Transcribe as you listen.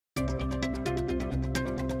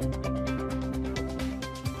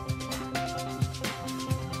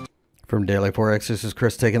From Daily Forex, this is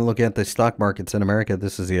Chris taking a look at the stock markets in America.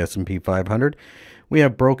 This is the S&P 500. We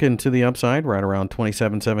have broken to the upside right around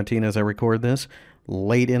 27.17 as I record this.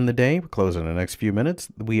 Late in the day, we're closing in the next few minutes.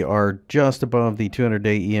 We are just above the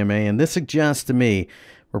 200-day EMA, and this suggests to me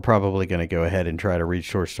we're probably going to go ahead and try to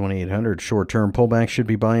reach towards 2,800. Short-term pullbacks should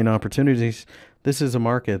be buying opportunities. This is a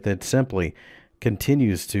market that simply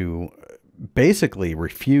continues to basically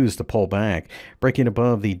refuse to pull back. Breaking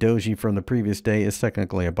above the doji from the previous day is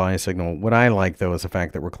technically a buy signal. What I like, though, is the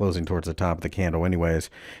fact that we're closing towards the top of the candle anyways.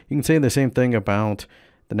 You can say the same thing about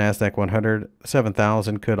the NASDAQ 100.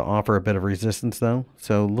 7,000 could offer a bit of resistance, though,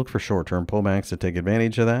 so look for short-term pullbacks to take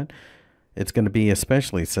advantage of that. It's going to be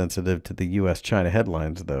especially sensitive to the U.S.-China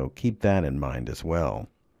headlines, though. Keep that in mind as well.